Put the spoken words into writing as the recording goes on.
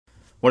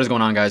What is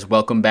going on, guys?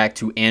 Welcome back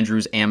to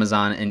Andrew's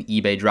Amazon and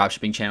eBay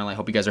dropshipping channel. I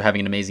hope you guys are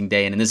having an amazing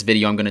day. And in this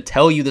video, I'm going to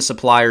tell you the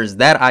suppliers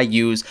that I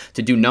use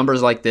to do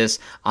numbers like this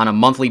on a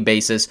monthly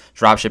basis,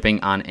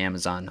 dropshipping on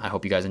Amazon. I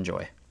hope you guys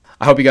enjoy.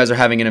 I hope you guys are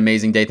having an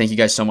amazing day. Thank you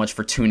guys so much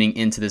for tuning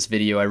into this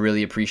video. I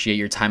really appreciate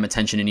your time,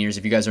 attention, and ears.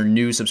 If you guys are a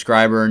new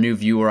subscriber or new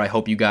viewer, I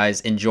hope you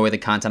guys enjoy the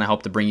content. I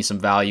hope to bring you some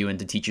value and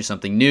to teach you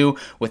something new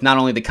with not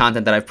only the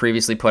content that I've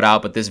previously put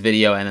out, but this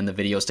video and then the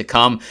videos to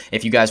come.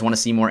 If you guys want to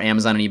see more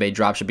Amazon and eBay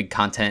dropshipping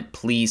content,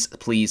 please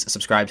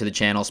subscribe to the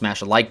channel,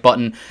 smash the like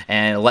button,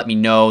 and let me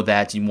know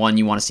that one,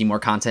 you want to see more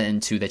content,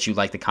 and two, that you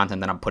like the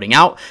content that I'm putting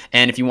out.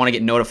 And if you want to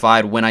get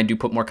notified when I do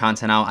put more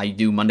content out, I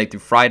do Monday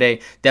through Friday.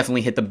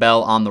 Definitely hit the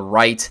bell on the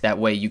right. That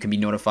way you can be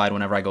notified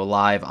whenever I go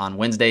live on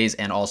Wednesdays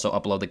and also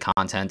upload the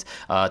content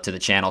to the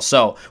channel.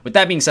 So with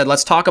that being said,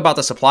 let's talk about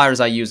the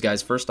suppliers I use,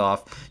 guys. First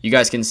off, you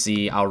guys can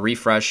see I'll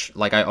refresh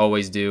like I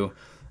always do.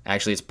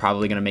 Actually, it's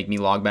probably going to make me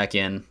log back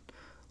in.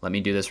 Let me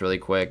do this really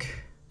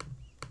quick.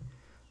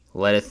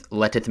 Let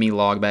it me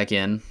log back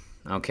in.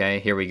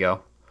 Okay, here we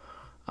go.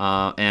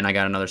 And I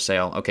got another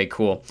sale. Okay,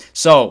 cool.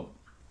 So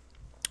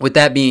with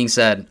that being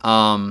said,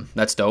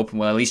 that's dope.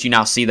 Well, at least you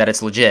now see that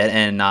it's legit,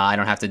 and I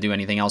don't have to do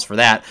anything else for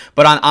that.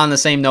 But on the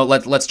same note,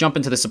 let's jump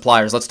into the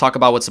suppliers. Let's talk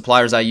about what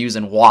suppliers I use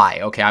and why.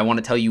 Okay, I want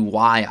to tell you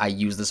why I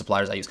use the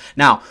suppliers I use.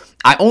 Now,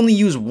 I only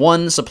use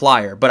one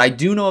supplier, but I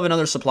do know of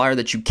another supplier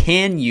that you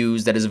can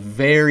use that is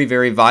very,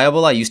 very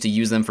viable. I used to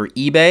use them for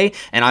eBay,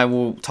 and I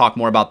will talk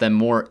more about them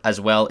more as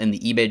well in the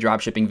eBay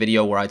dropshipping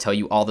video where I tell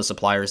you all the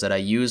suppliers that I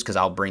use, because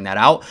I'll bring that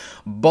out.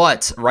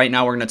 But right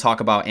now we're going to talk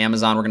about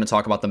Amazon. We're going to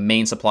talk about the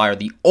main supplier,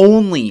 the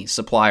only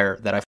supplier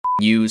that I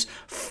use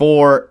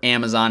for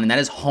Amazon, and that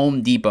is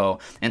Home Depot.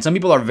 And some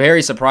people are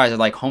very surprised at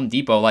like Home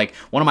Depot. Like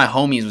one of my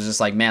homies was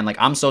just like, man, like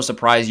I'm so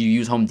surprised you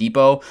use Home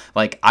Depot.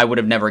 Like I would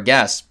have never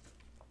guessed.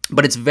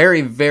 But it's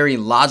very, very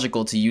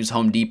logical to use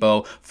Home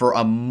Depot for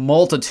a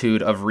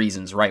multitude of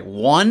reasons, right?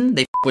 One,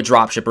 they with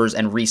dropshippers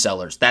and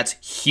resellers. That's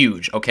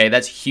huge, okay?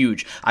 That's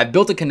huge. I've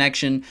built a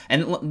connection,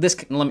 and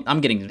I'm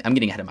getting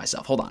ahead of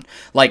myself. Hold on.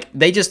 Like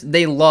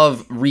they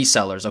love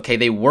resellers, okay?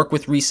 They work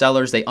with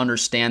resellers. They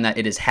understand that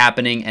it is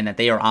happening and that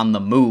they are on the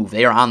move.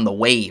 They are on the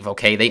wave,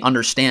 okay? They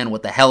understand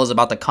what the hell is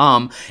about to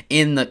come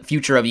in the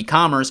future of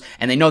e-commerce,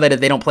 and they know that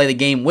if they don't play the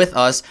game with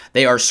us,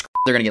 they are screwed.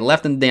 They're going to get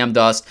left in the damn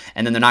dust,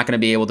 and then they're not going to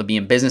be able to be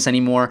in business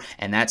anymore,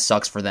 and that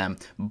sucks for them.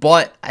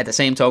 But at the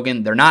same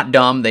token, they're not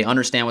dumb. They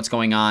understand what's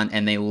going on,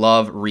 and they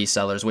love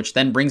resellers, which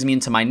then brings me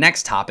into my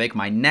next topic.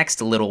 My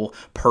next little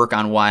perk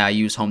on why I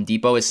use Home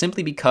Depot is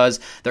simply because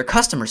their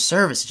customer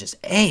service is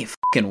just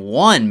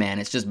A1, man.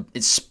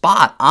 It's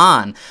spot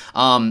on.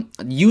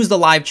 Use the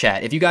live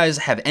chat. If you guys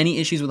have any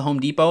issues with Home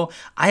Depot,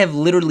 I have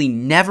literally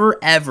never,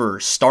 ever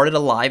started a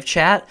live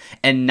chat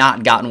and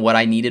not gotten what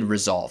I needed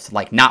resolved.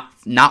 Like not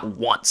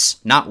once,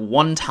 not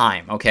one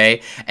time,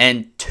 okay?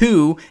 And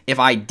two, if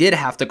I did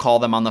have to call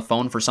them on the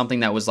phone for something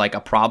that was like a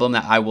problem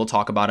that I will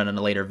talk about in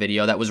a later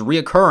video that was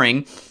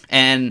reoccurring,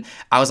 and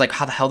I was like,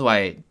 how the hell do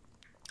I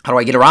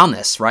get around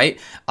this, right?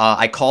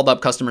 I called up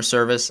customer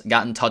service,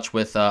 got in touch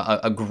with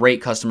a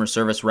great customer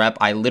service rep.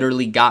 I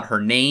literally got her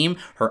name,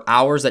 her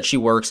hours that she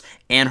works,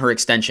 and her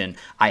extension.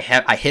 I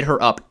hit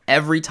her up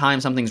every time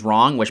something's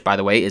wrong, which by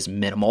the way is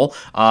minimal.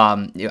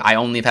 I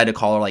only have had to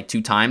call her like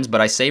 2 times, but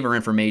I save her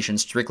information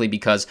strictly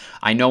because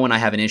I know when I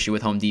have an issue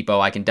with Home Depot,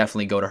 I can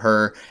definitely go to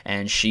her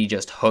and she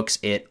just hooks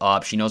it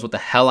up. She knows what the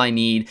hell I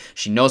need.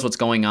 She knows what's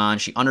going on.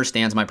 She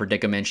understands my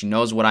predicament. She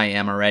knows what I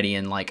am already,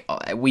 and like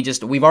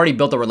we've already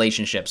built a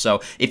relationship.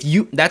 So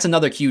that's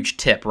another huge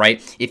tip,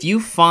 right? If you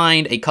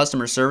find a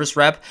customer service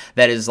rep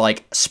that is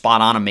like spot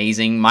on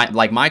amazing,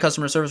 my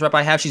customer service rep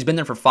I have, she's been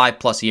there for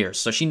 5+ years.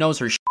 So she knows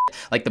her shit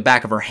like the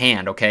back of her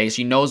hand, okay?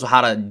 She knows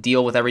how to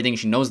deal with everything.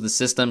 She knows the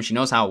system. She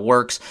knows how it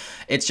works.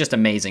 It's just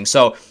amazing.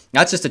 So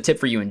that's just a tip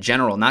for you in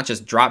general, not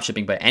just drop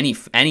shipping, but any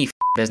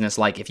business.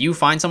 Like if you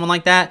find someone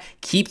like that,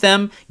 keep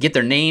them, get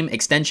their name,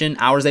 extension,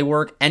 hours they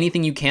work,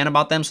 anything you can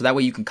about them, so that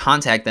way you can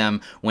contact them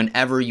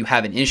whenever you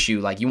have an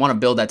issue. Like you want to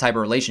build that type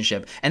of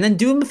relationship, and then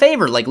do them a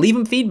favor, like leave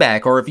them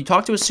feedback, or if you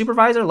talk to a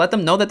supervisor, let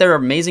them know that they're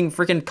an amazing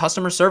freaking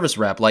customer service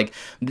rep. Like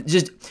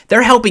just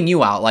they're helping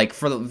you out. Like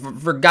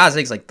for God's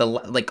sakes,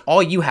 like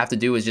all you have to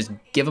do is just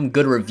give them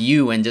good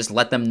review and just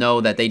let them know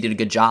that they did a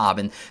good job,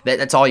 and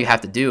that's all you have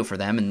to do for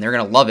them, and they're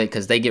gonna love it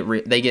because they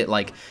get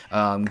like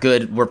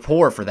good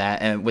rapport for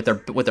that and with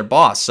their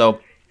boss. So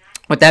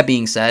with that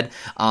being said,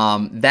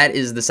 that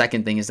is the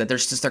second thing, is that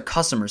their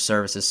customer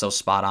service is so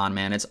spot on,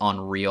 man. It's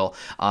unreal.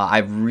 I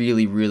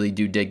really, really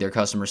do dig their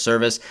customer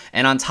service.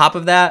 And on top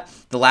of that,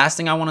 the last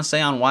thing I want to say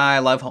on why I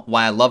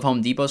love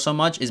Home Depot so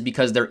much is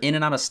because their in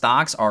and out of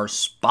stocks are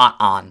spot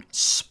on.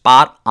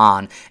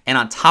 And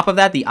on top of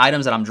that, the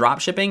items that I'm drop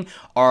shipping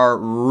are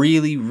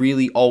really,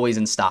 really always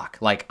in stock.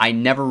 Like I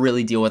never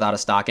really deal with out of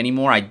stock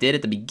anymore. I did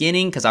at the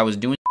beginning because I was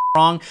doing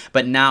wrong,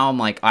 but now I'm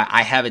like,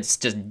 I have it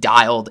just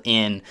dialed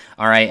in,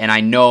 all right, and I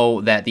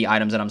know that the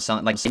items that I'm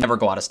selling, like, never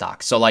go out of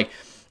stock. So like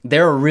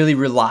they're a really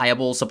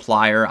reliable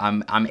supplier.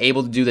 I'm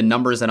able to do the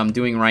numbers that I'm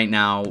doing right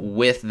now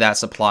with that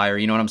supplier,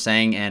 you know what I'm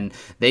saying? And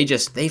they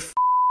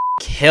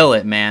kill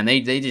it, man. They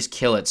just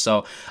kill it.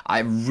 So I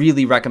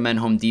really recommend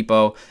Home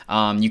Depot.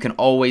 You can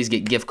always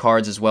get gift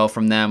cards as well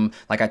from them.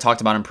 Like I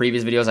talked about in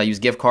previous videos, I use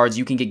gift cards.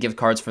 You can get gift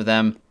cards for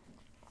them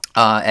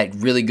at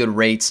really good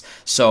rates.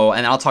 So,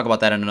 and I'll talk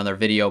about that in another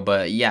video,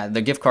 but yeah,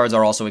 the gift cards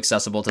are also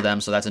accessible to them.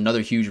 So that's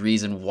another huge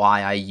reason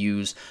why I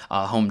use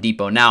Home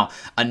Depot. Now,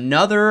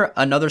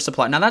 another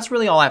supply. Now that's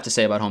really all I have to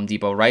say about Home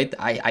Depot, right?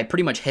 I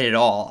pretty much hit it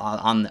all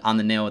on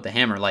the nail with the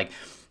hammer. Like,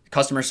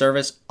 customer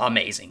service,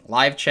 amazing.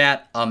 Live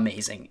chat,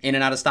 amazing. In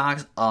and out of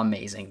stocks,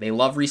 amazing. They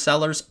love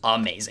resellers,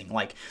 amazing.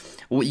 Like,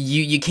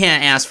 you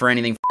can't ask for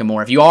anything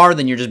more. If you are,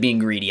 then you're just being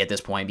greedy at this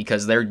point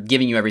because they're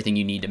giving you everything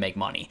you need to make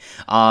money.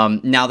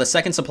 Now, the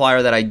second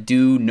supplier that I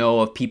do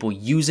know of people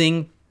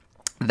using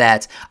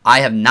that I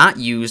have not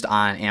used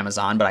on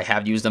Amazon, but I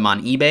have used them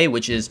on eBay,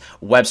 which is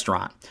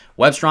Webstaurant.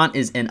 Webstaurant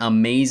is an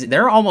amazing,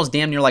 they're almost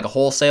damn near like a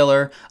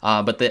wholesaler,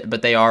 but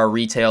they are a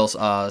retail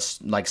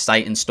like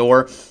site and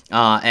store,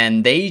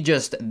 and they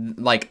just,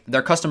 like,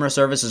 their customer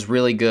service is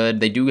really good.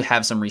 They do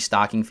have some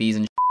restocking fees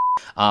and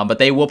but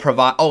they will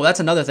provide, oh, that's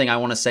another thing I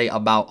want to say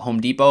about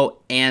Home Depot,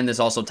 and this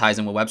also ties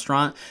in with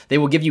Webstaurant. They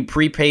will give you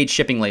prepaid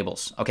shipping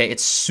labels, okay?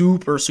 It's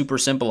super, super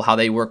simple how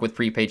they work with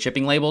prepaid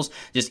shipping labels.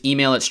 Just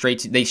email it straight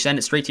to, they send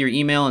it straight to your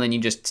email, and then you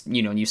just,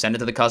 you send it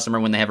to the customer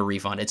when they have a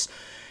refund.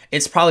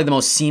 It's probably the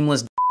most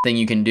seamless thing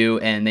you can do,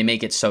 and they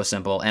make it so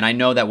simple. And I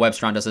know that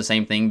Webstaurant does the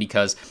same thing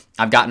because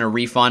I've gotten a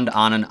refund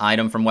on an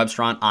item from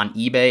Webstaurant on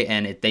eBay,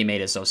 and they made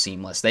it so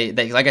seamless. They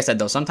like I said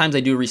though, sometimes they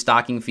do a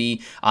restocking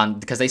fee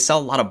because they sell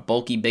a lot of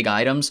bulky big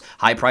items,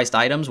 high priced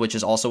items, which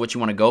is also what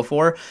you want to go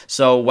for.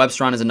 So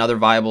Webstaurant is another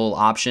viable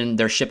option.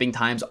 Their shipping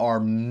times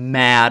are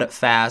mad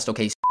fast.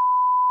 Okay,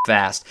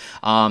 fast.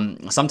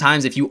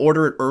 Sometimes if you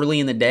order it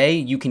early in the day,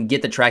 you can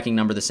get the tracking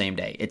number the same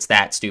day. It's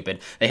that stupid.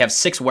 They have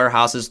 6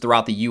 warehouses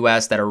throughout the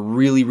US that are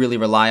really, really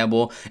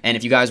reliable. And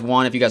if you guys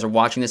are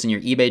watching this and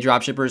you're eBay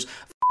dropshippers,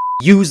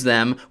 use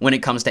them when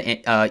it comes to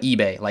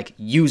eBay. Like,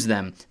 use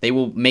them. They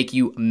will make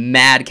you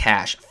mad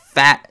cash,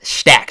 fat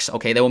stacks.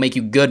 Okay, they will make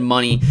you good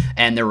money,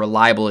 and they're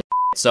reliable.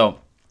 So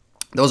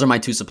those are my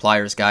 2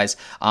 suppliers, guys.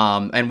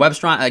 And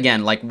Webstaurant,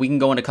 again, like, we can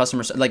go into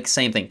customer, like,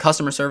 same thing.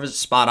 Customer service,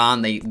 spot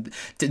on.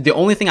 The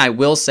only thing I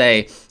will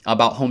say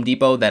about Home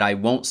Depot that I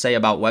won't say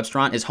about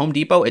Webstaurant is Home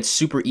Depot, it's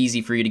super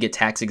easy for you to get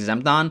tax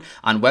exempt on.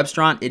 On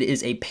Webstaurant, it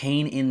is a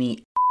pain in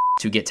the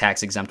to get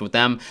tax exempt with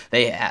them.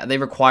 They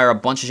require a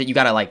bunch of shit. You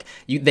gotta,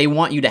 they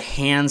want you to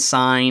hand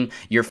sign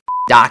your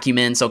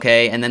documents,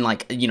 okay, and then,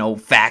 like,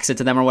 fax it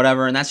to them or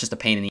whatever, and that's just a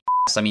pain in the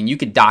ass. I mean, you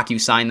could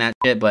docu-sign that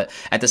shit, but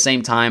at the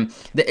same time,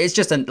 it's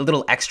just a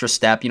little extra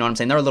step, you know what I'm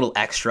saying? They're a little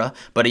extra,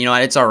 but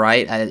it's all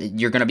right.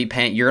 You're gonna be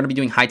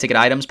doing high-ticket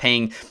items,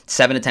 paying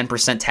 7 to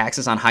 10%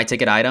 taxes on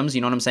high-ticket items,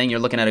 you know what I'm saying? You're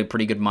looking at a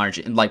pretty good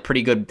margin, like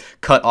pretty good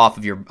cut off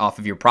of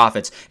your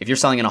profits. If you're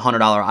selling a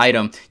 $100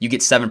 item, you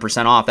get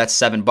 7% off, that's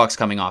 $7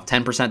 coming off.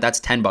 10%, that's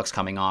 $10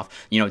 coming off.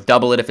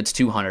 Double it if it's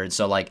 200.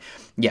 So, like,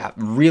 yeah,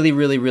 really,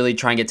 really, really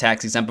try and get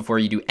tax exempt before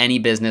you do any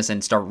business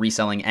and start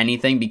reselling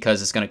anything,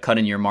 because it's going to cut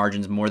in your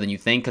margins more than you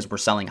think, because we're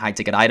selling high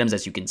ticket items,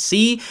 as you can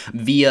see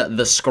via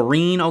the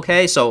screen.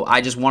 Okay, so I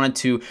just wanted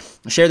to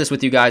share this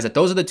with you guys, that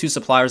those are the 2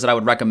 suppliers that I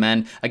would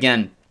recommend.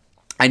 Again,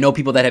 I know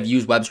people that have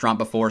used Webstaurant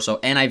before,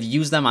 and I've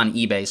used them on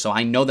eBay, so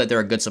I know that they're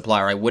a good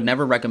supplier. I would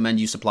never recommend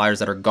you suppliers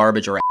that are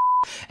garbage or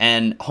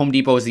and Home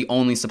Depot is the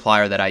only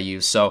supplier that I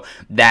use, so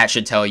that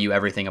should tell you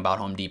everything about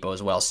Home Depot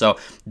as well. So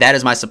that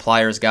is my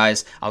suppliers,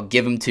 guys. I'll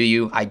give them to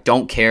you. I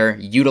don't care.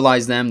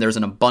 Utilize them. There's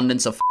an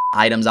abundance of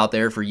items out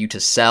there for you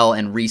to sell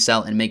and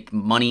resell and make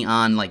money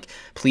on. Like,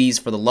 please,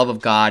 for the love of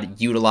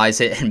God,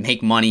 utilize it and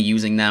make money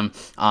using them.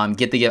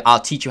 I'll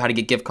teach you how to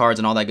get gift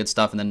cards and all that good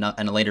stuff in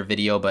a later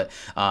video, but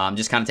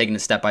just kind of taking it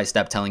step by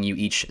step, telling you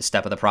each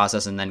step of the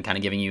process, and then kind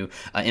of giving you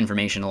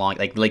information along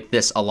like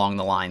this along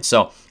the line.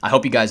 So I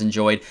hope you guys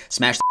enjoyed.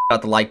 Smash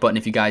the like button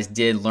if you guys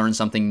did learn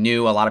something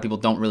new. A lot of people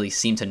don't really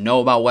seem to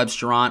know about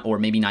Webstaurant, or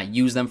maybe not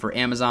use them for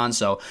Amazon.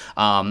 So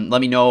let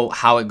me know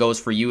how it goes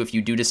for you if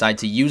you do decide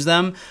to use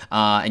them,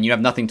 and you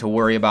have nothing to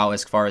worry about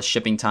as far as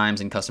shipping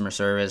times and customer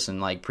service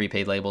and like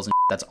prepaid labels, and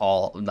that's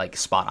all like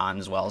spot on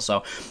as well.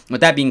 So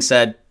with that being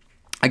said,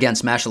 again,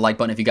 smash the like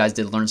button if you guys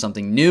did learn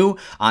something new.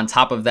 On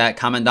top of that,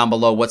 comment down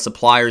below what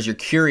suppliers you're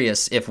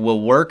curious if they'll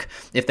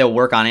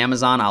work on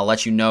Amazon. I'll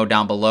let you know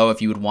down below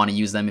if you would want to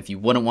use them, if you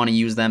wouldn't want to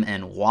use them,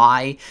 and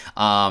why.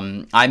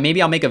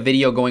 Maybe I'll make a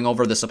video going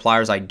over the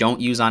suppliers I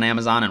don't use on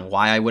Amazon and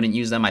why I wouldn't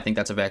use them. I think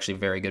that's actually a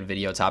very good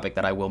video topic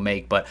that I will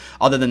make. But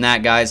other than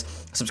that, guys,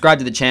 subscribe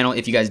to the channel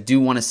if you guys do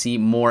want to see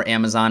more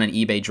Amazon and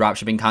eBay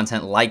dropshipping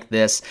content like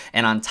this.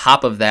 And on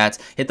top of that,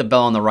 hit the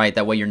bell on the right.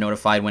 That way you're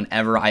notified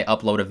whenever I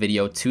upload a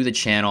video to the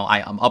channel. I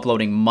am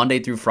uploading Monday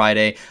through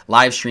Friday,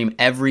 live stream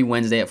every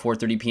Wednesday at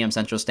 4:30 p.m.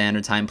 Central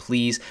Standard Time.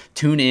 Please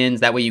tune in.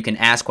 That way you can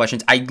ask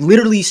questions. I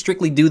literally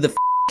strictly do the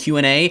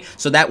Q&A,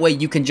 so that way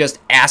you can just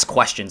ask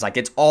questions. Like,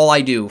 it's all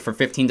I do for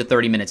 15 to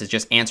 30 minutes is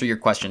just answer your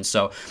questions.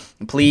 So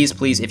please,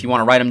 if you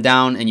want to write them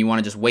down and you want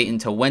to just wait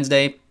until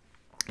Wednesday,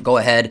 go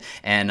ahead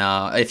and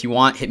if you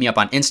want, hit me up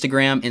on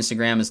Instagram.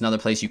 Instagram is another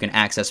place you can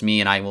access me,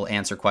 and I will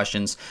answer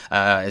questions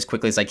as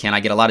quickly as I can. I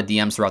get a lot of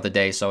DMs throughout the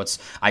day, so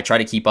I try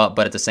to keep up,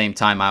 but at the same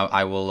time,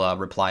 I will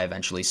reply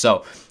eventually.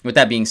 So with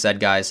that being said,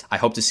 guys, I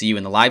hope to see you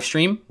in the live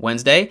stream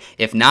Wednesday.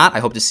 If not, I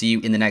hope to see you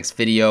in the next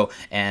video,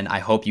 and I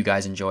hope you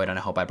guys enjoyed, and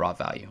I hope I brought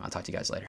value. I'll talk to you guys later.